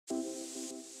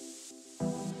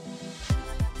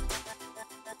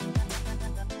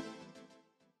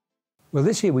Well,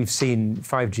 this year we've seen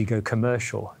 5G go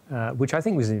commercial, which I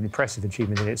think was an impressive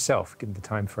achievement in itself, given the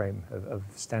time frame of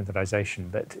standardization,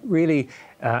 but really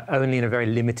only in a very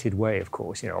limited way, of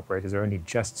course. Operators are only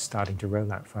just starting to roll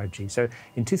out 5G. So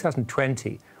in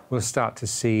 2020, we'll start to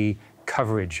see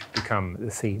coverage become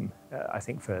the theme, I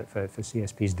think, for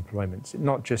CSP's deployments,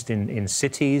 not just in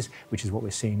cities, which is what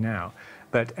we're seeing now,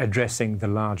 but addressing the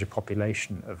larger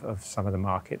population of some of the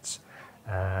markets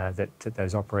that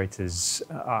those operators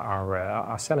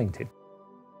are selling to.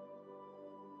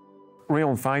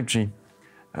 Real 5G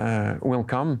will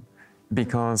come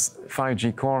because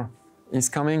 5G core is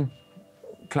coming,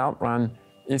 Cloud RAN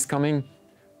is coming,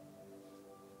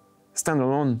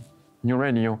 standalone new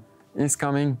radio is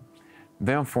coming.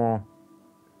 Therefore,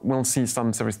 we'll see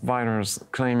some service providers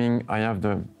claiming I have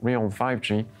the real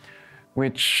 5G,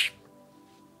 which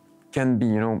can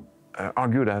be,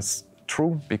 argued as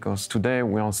true, because today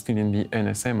we are still in the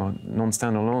NSM, or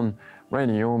non-standalone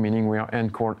radio, meaning we are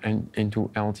anchored into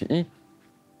LTE.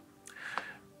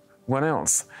 What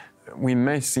else? We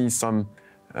may see some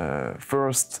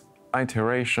first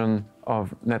iteration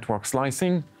of network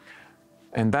slicing,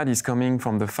 and that is coming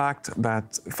from the fact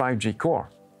that 5G core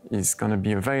is going to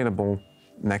be available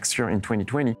next year in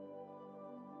 2020.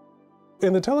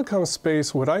 In the telecom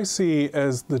space, what I see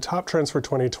as the top trends for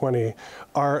 2020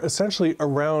 are essentially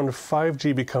around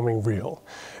 5G becoming real.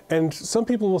 And some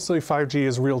people will say 5G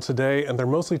is real today, and they're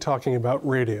mostly talking about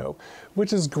radio,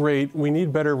 which is great. We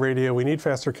need better radio, we need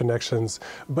faster connections.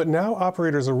 But now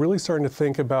operators are really starting to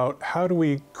think about how do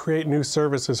we create new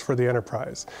services for the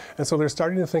enterprise. And so they're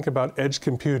starting to think about edge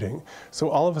computing. So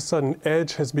all of a sudden,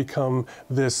 edge has become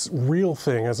this real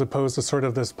thing as opposed to sort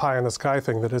of this pie in the sky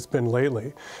thing that it's been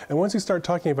lately. And once you start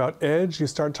talking about edge, you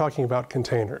start talking about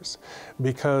containers.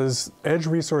 Because edge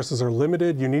resources are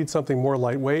limited, you need something more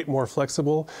lightweight, more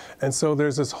flexible. And so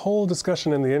there's this whole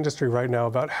discussion in the industry right now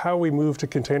about how we move to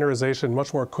containerization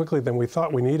much more quickly than we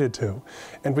thought we needed to.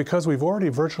 And because we've already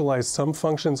virtualized some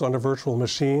functions onto virtual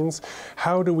machines,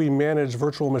 how do we manage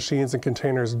virtual machines and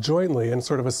containers jointly in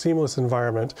sort of a seamless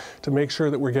environment to make sure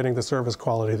that we're getting the service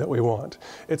quality that we want?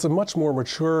 It's a much more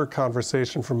mature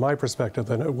conversation from my perspective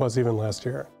than it was even last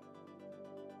year.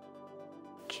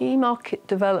 Key market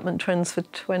development trends for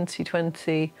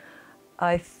 2020,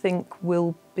 I think,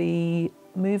 will be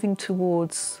moving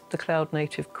towards the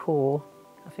cloud-native core.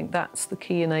 I think that's the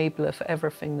key enabler for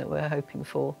everything that we're hoping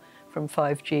for from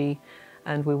 5G,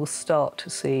 and we will start to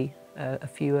see a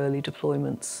few early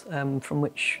deployments from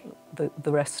which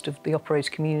the rest of the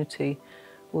operator community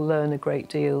will learn a great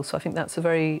deal. So I think that's a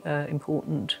very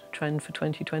important trend for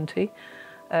 2020.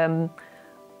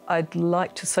 I'd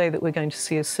like to say that we're going to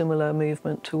see a similar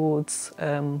movement towards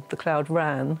the Cloud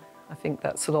RAN. I think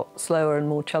that's a lot slower and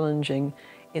more challenging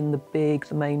in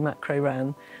the main macro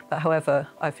RAN. But however,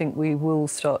 I think we will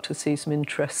start to see some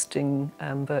interesting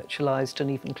virtualized and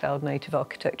even cloud-native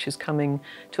architectures coming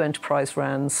to enterprise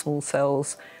RAN, small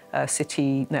cells,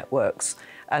 city networks.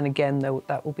 And again,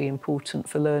 that will be important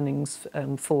for learnings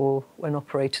for when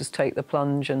operators take the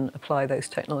plunge and apply those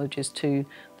technologies to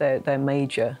their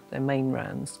main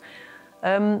RANs.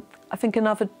 I think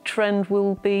another trend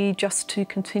will be just to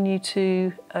continue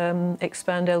to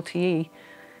expand LTE.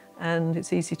 And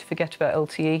it's easy to forget about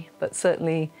LTE, but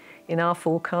certainly in our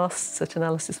forecasts at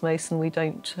Analysis Mason, we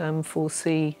don't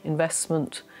foresee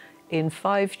investment in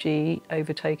 5G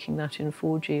overtaking that in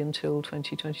 4G until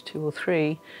 2022 or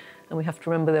 3. And we have to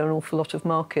remember there are an awful lot of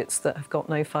markets that have got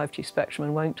no 5G spectrum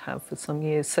and won't have for some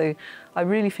years. So I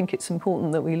really think it's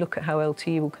important that we look at how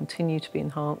LTE will continue to be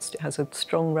enhanced. It has a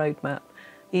strong roadmap,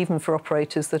 even for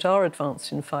operators that are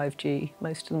advanced in 5G.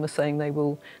 Most of them are saying they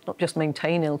will not just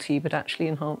maintain LTE, but actually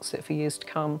enhance it for years to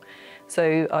come.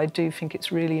 So I do think it's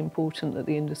really important that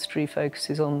the industry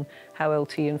focuses on how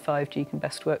LTE and 5G can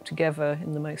best work together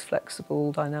in the most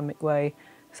flexible, dynamic way,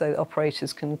 so that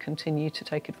operators can continue to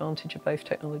take advantage of both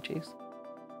technologies.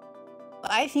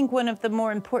 I think one of the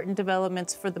more important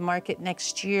developments for the market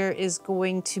next year is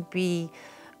going to be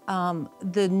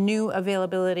the new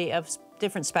availability of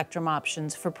different spectrum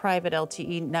options for private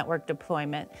LTE network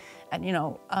deployment. And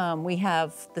we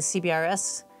have the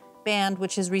CBRS band,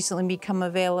 which has recently become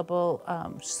available,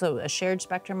 so a shared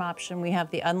spectrum option. We have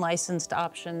the unlicensed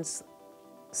options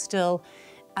still.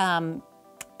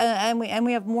 And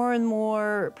we have more and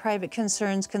more private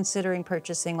concerns considering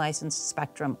purchasing licensed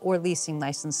spectrum or leasing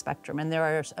licensed spectrum. And there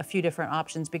are a few different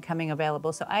options becoming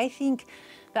available. So I think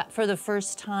that for the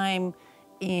first time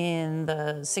in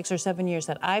the 6 or 7 years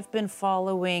that I've been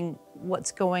following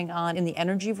what's going on in the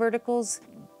energy verticals,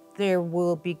 there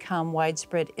will become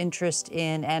widespread interest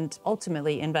in and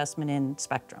ultimately investment in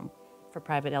spectrum for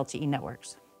private LTE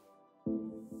networks.